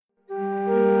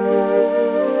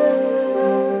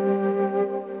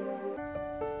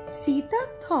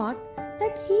thought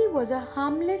that he was a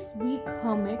harmless, weak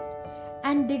hermit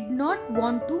and did not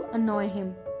want to annoy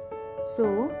him.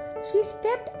 So she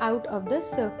stepped out of the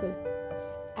circle.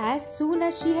 As soon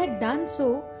as she had done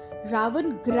so,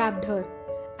 Ravan grabbed her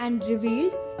and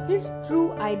revealed his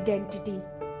true identity.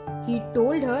 He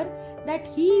told her that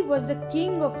he was the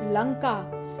king of Lanka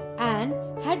and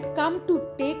had come to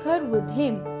take her with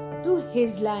him to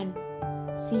his land.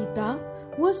 Sita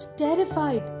was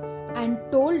terrified and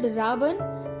told Ravan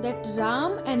that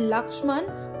Ram and Lakshman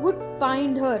would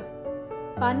find her,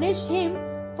 punish him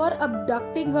for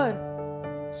abducting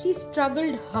her. She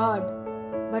struggled hard,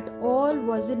 but all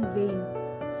was in vain.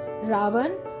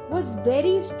 Ravan was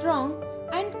very strong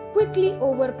and quickly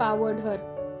overpowered her.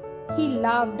 He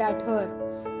laughed at her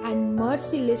and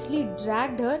mercilessly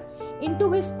dragged her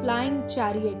into his flying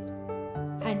chariot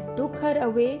and took her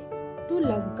away to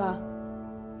Lanka.